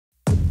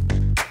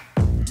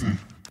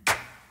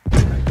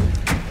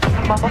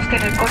última posta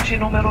nel coche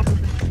numero.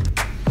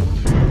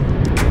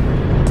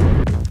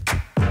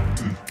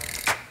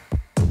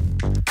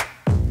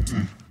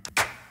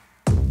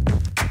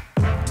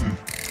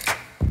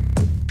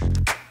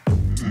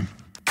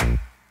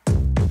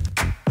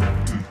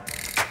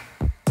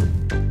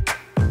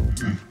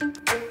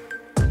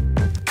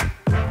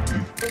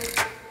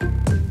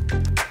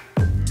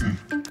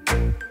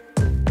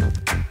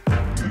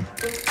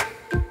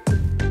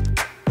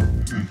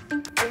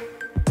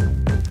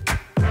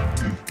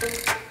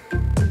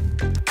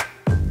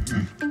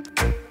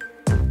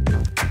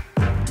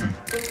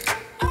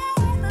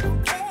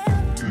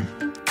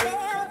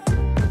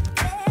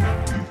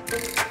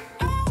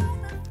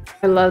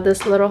 I love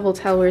this little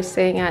hotel we're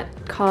staying at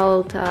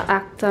called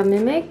Acta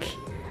Mimic.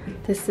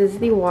 This is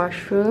the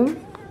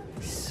washroom.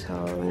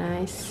 So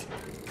nice.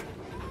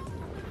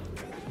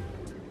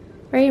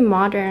 Very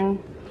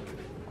modern.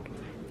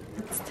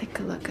 Let's take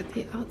a look at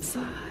the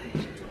outside.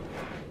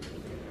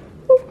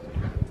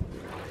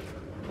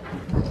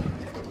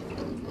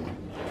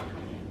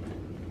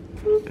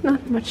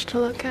 Not much to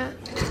look at.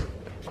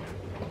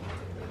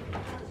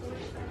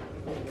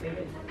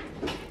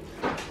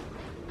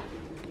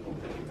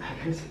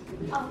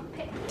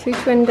 Two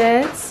twin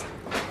beds.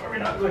 Are we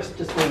not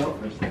just going out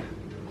first?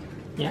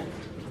 Yeah.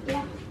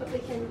 Yeah, but we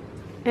can.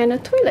 And a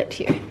toilet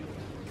here.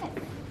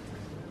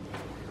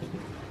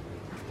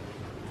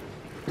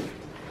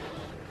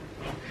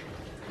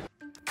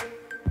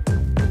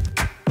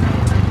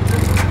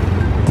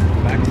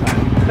 Back side.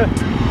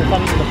 The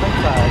sun is the front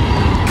side.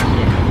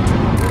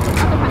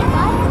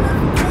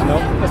 No,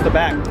 that's the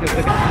back. It's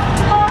the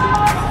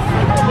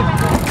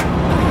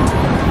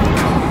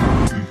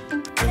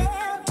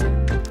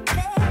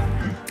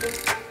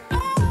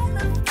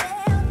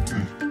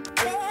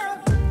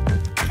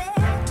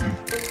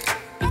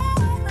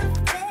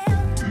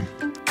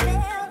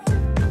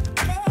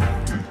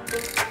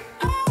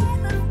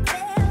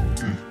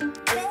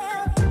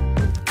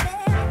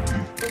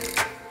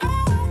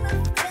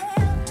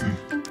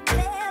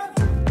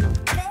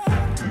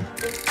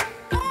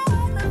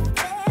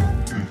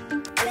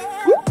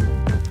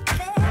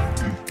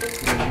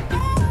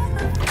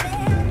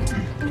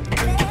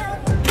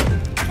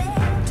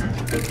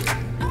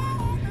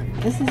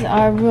This is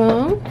our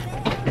room.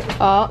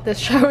 Oh, the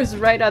shower is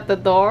right at the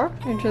door.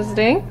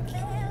 Interesting.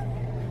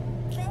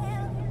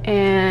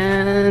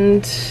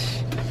 And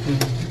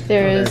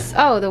there is,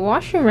 oh, the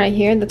washroom right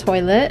here, the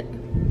toilet.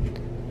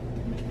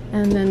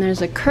 And then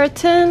there's a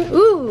curtain.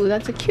 Ooh,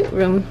 that's a cute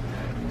room.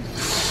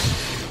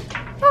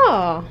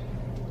 Oh,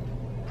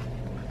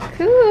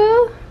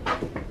 cool.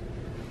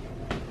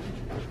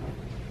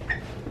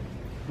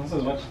 This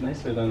is much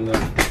nicer than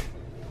the...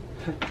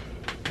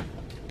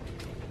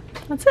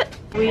 That's it.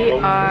 We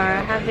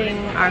are having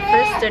our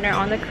first dinner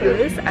on the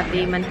cruise at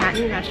the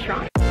Manhattan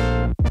restaurant.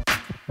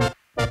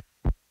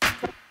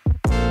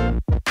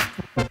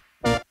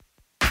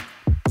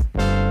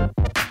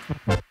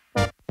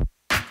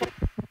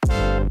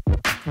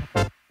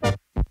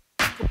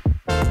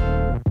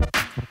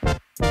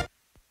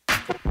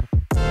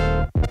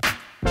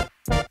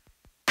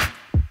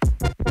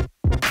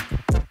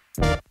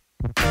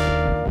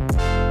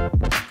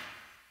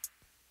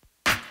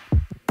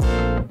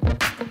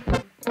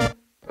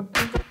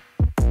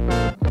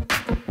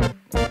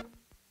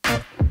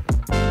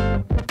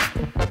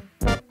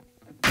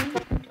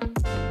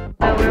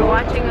 We're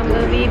watching a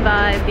movie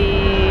by the,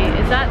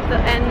 is that the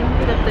end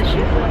of the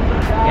ship?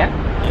 Yeah?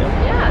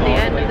 Yeah, the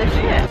end of the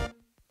ship.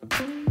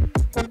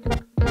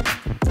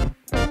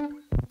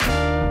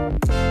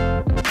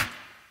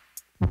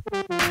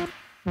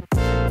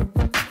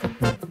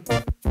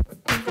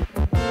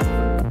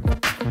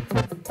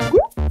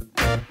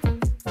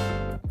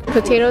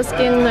 Potato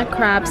skin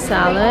crab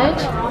salad.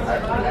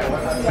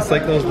 It's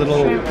like those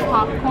little...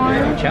 Popcorn.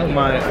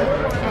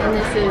 And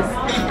this is...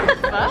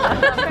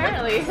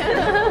 apparently.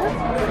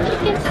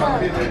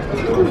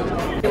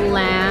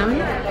 Lamb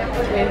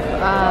with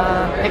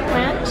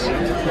eggplant.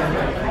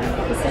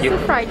 This is the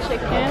fried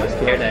chicken.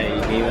 Here they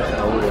give us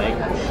our leg.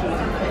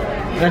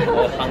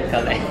 Or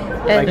hunker leg.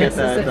 And this is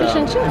the fish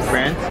and chips.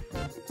 France.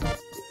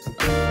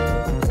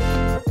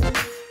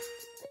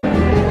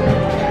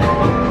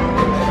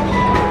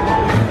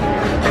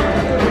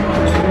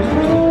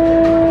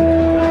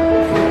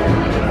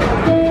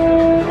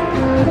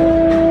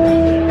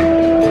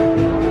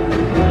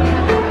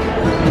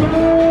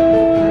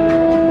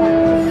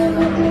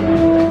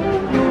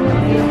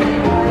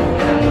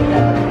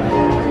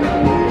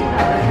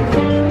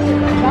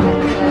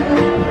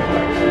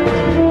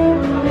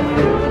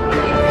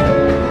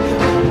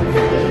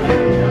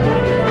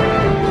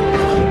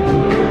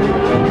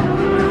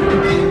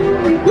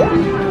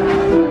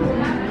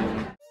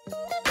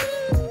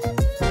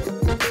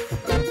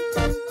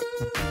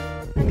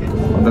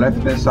 On the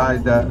left-hand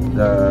side, the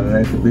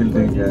red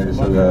building is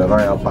the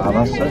Royal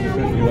Palace,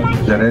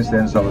 the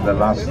residence of the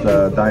last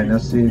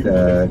dynasty,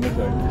 the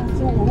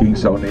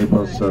kings of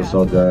Naples,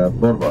 so the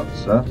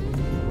Bourbons,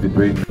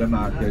 between the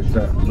market,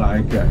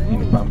 like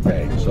in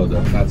Pompeii, so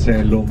the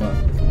Macellum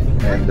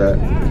and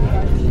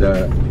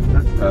the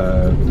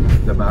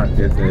the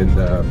market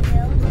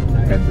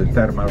and the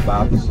thermal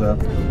baths.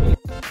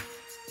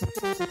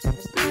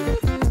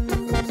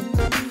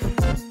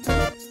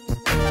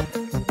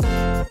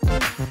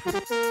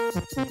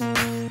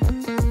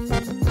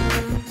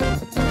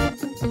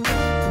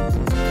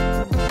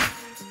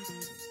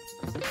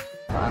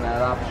 An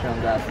eruption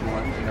that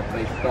was in a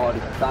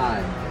prehistoric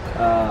time,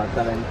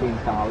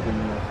 17,000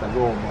 years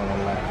ago more or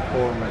less,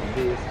 formed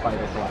this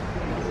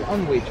pyroclastic, on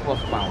which was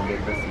founded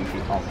the city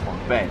of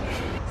Pompeii.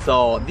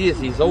 So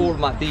this is all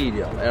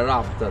material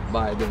erupted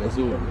by the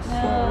Vesuvius,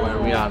 where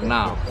we are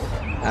now.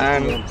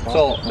 And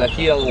so the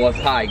hill was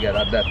higher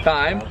at that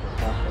time.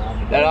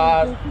 There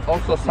are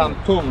also some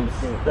tombs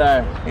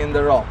there in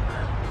the rock.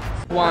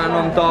 One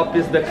on top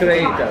is the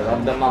crater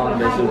of the Mount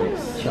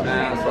Vesuvius.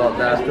 And so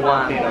that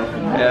one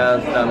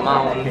is the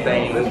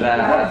mountain that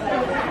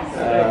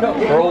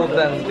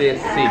frozen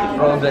this city,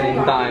 frozen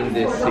in time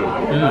this city.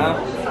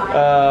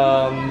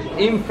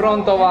 In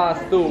front of us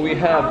too we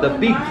have the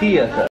big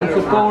theater,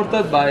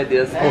 supported by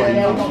this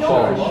original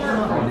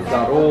columns. These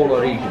are all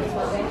original.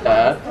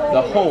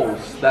 The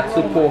holes that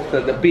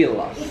supported the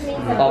pillars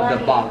of the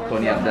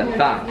balcony at that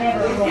time.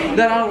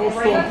 There are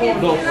also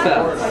those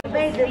cells.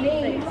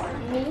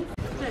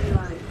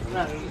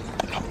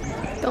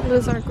 Don't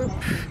lose our group.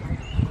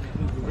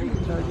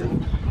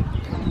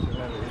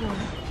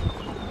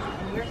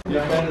 You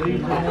can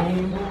read the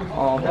name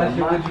of the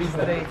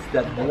magistrates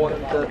that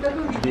wanted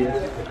this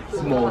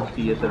small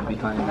theater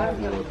behind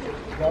the wall.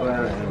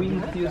 Were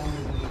Quintius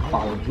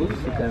Valgus,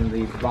 you can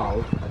read Val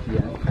at the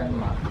end, and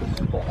Marcus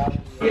Pop.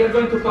 We are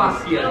going to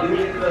pass here, this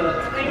is the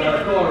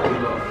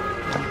corridor.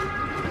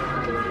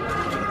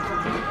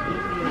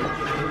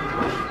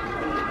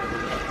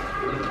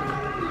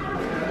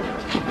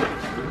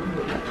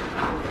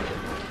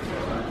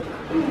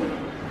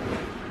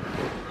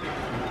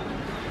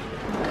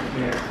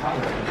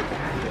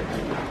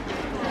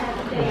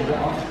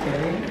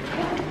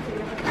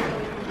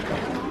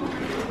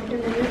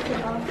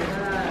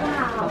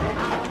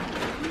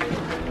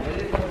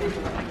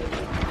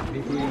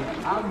 Between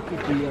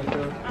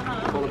amphitheater,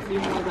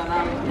 Colosseum was an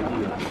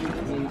amphitheater, I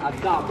mean a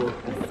double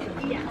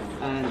theater,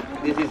 and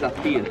this is a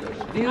theater.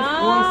 This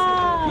was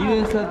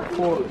used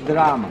for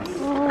dramas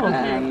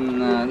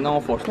and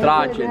not for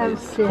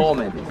tragedies,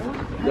 comedies.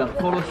 The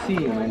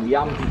Colosseum and the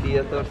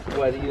amphitheaters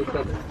were used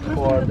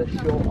for the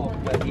show of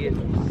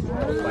gladiators.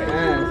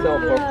 And so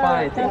for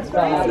fighting, so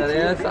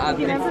there is a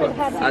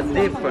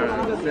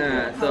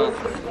difference. So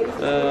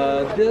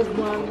this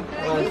one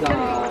was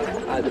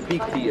at the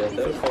big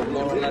theater for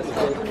more or less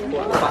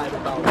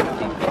 5,000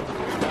 people.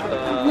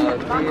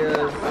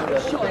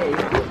 This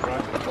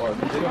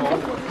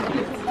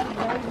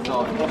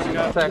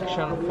so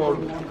section for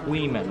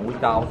women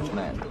without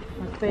men.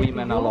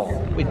 Women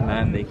alone. With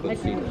men they could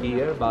sit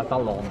here, but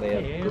alone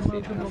they have to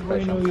sit in a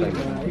special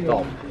section on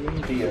top.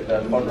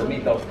 Theater for the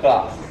middle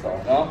class, so,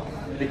 no?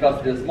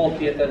 Because the small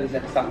theater is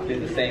exactly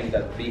the same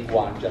that big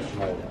one, just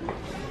smaller.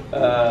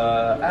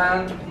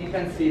 And you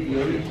can see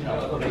the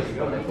original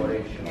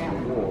decoration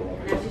on the wall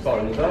of this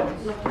corridor.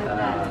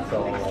 So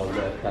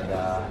look at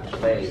the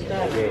layer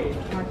again.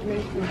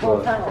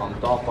 On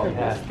top of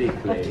the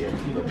thick layer,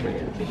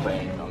 the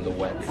paint on the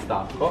wet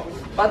stucco.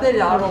 But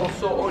there are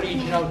also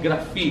original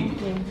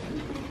graffiti.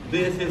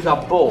 This is a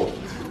boat.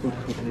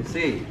 You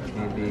see,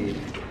 maybe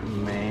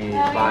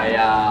made by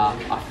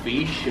a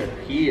fisher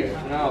here.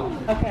 No.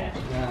 Okay.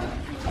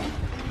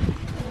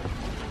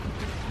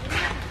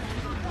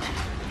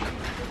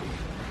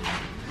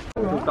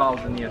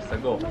 2,000 years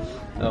ago.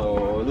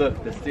 So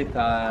look, the street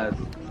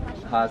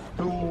has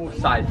two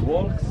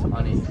sidewalks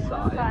on each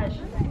side.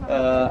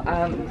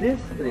 And this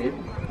street,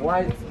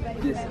 why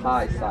this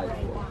high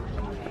sidewalk?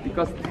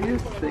 Because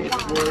this street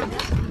was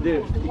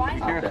dirty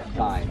at that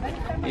time.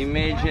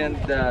 Imagine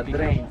the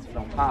drains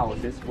from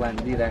houses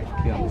went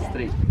directly on the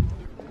street.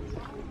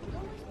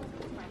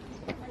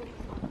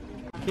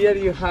 Here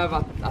you have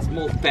a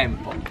small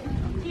temple.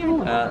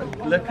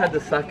 Look at the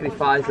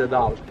sacrificed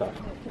altar.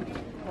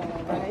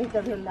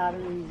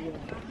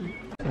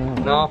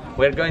 No,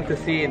 we're going to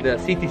see the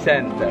city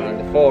center and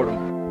the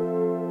forum.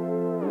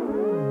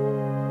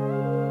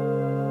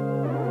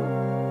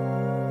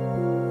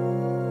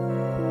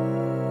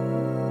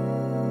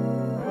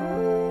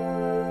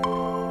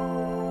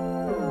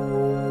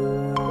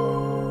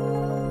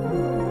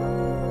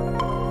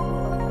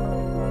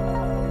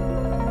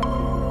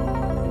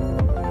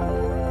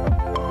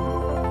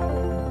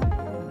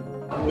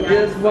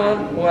 This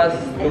one was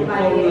to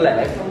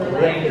collect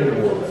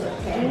rainwater.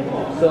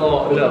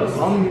 So look,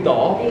 on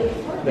top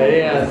there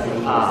is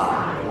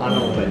an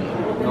opening,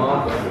 no?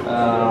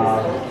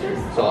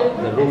 So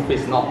the roof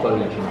is not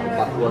original,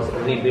 but was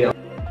rebuilt.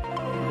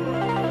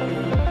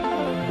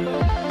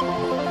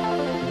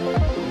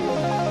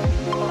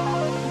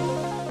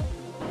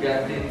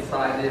 Get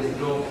inside this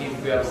room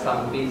if you have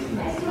some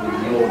business with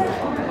the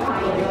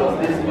owner,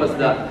 because this was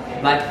the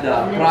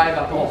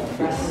private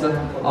office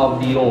of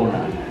the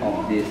owner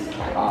of this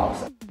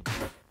house.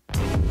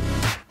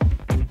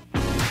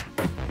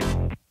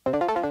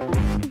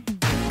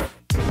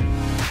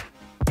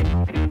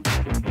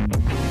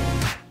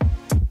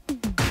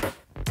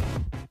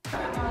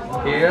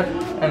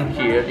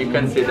 you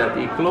can see that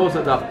he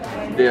closed up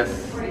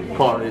this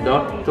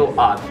corridor to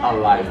add a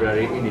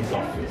library in his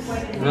office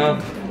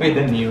with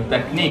a new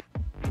technique.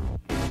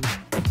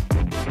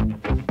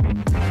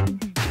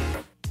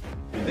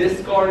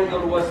 This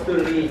corridor was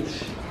to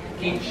reach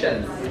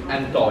kitchens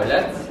and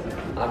toilets.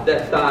 At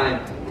that time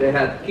they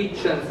had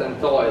kitchens and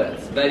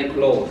toilets very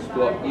close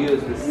to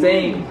use the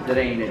same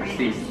drainage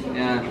system.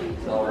 Yeah,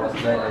 so it was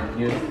very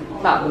used.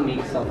 But the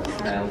mix of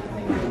smell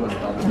was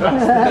not the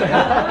best.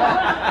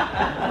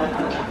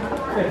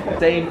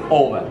 Same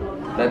oven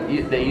that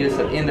they used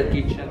in the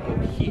kitchen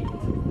to heat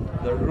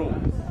the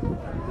rooms.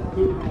 The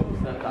 2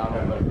 rooms that are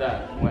over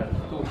there were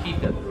 2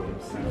 heated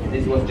rooms.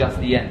 This was just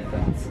the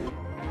entrance.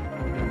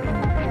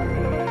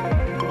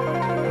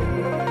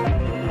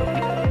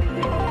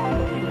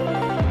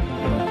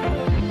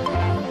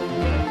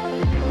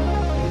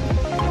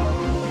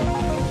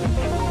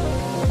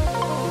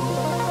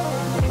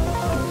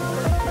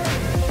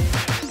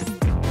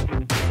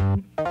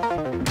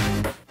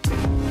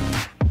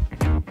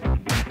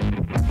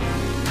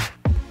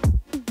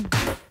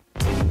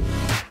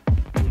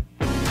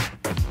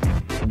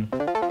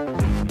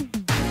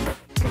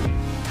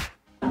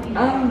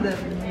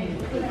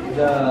 Underneath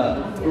the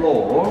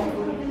floor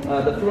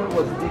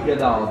was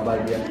digged out by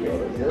the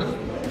archaeologists,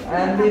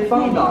 and they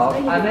found out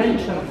an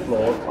ancient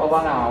floor of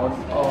an house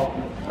of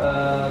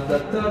the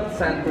 3rd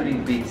century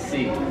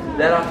BC.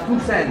 There are 2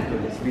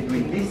 centuries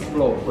between this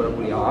floor where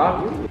we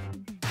are.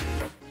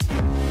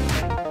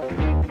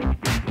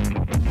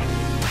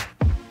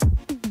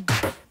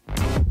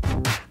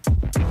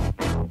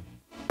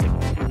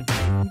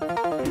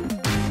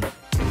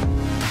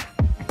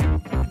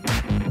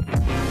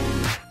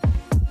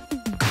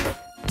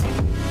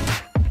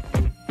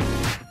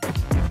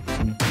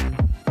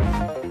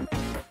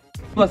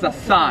 Was a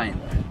sign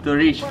to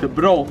reach the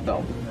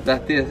brothel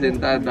that is in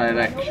that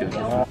direction.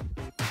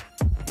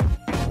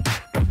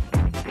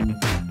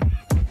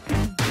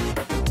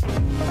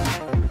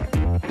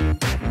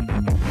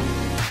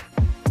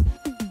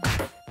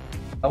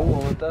 The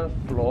water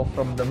flows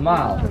from the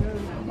mouth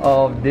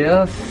of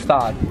this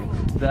statue.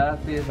 That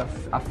is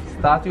a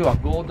statue, a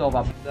god of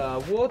the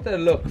water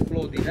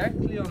flow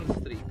directly on the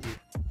street.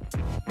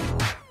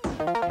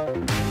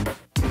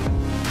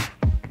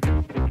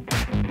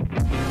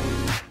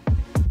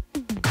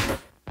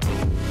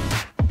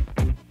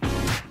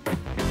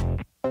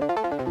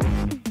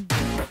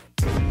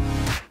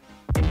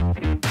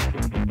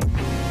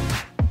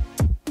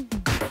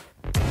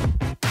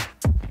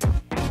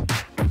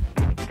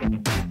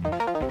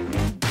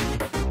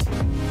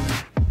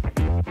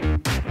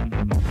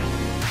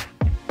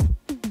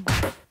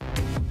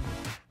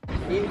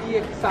 In the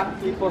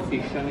exactly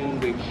position in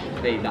which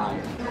they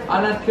died.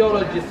 An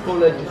archaeologist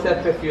called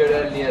Giuseppe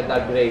Fiorelli had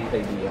a great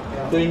idea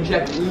to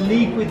inject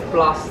liquid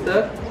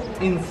plaster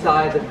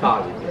inside the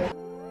cavity.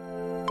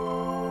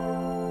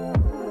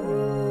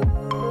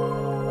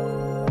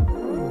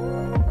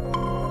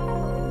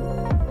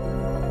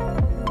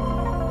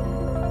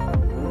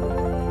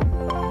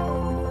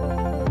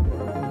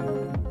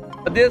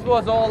 This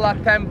was all a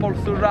temple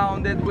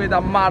surrounded with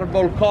a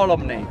marble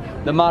colonnade.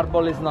 The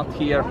marble is not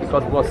here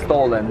because it was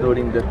stolen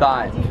during the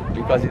time,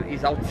 because it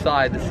is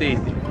outside the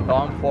city. So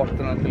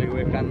unfortunately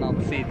we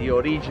cannot see the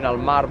original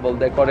marble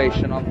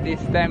decoration of this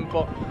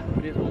temple.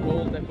 This was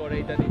all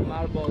decorated in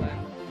marble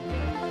and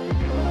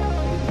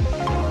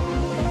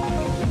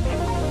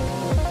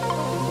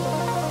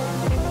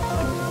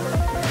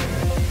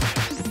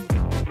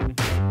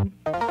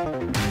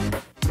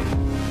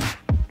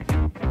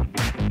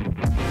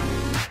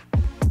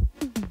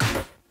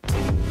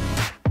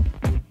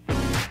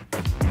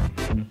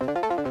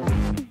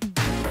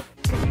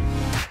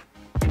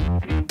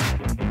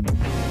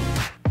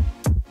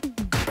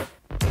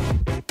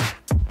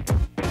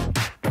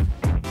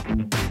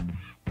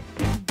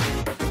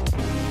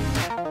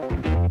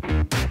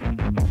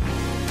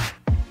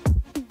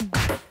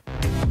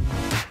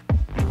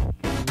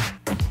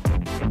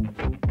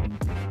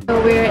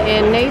So we're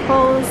in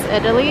Naples,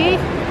 Italy,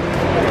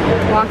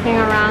 walking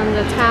around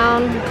the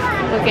town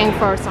looking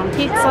for some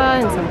pizza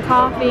and some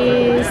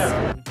coffees.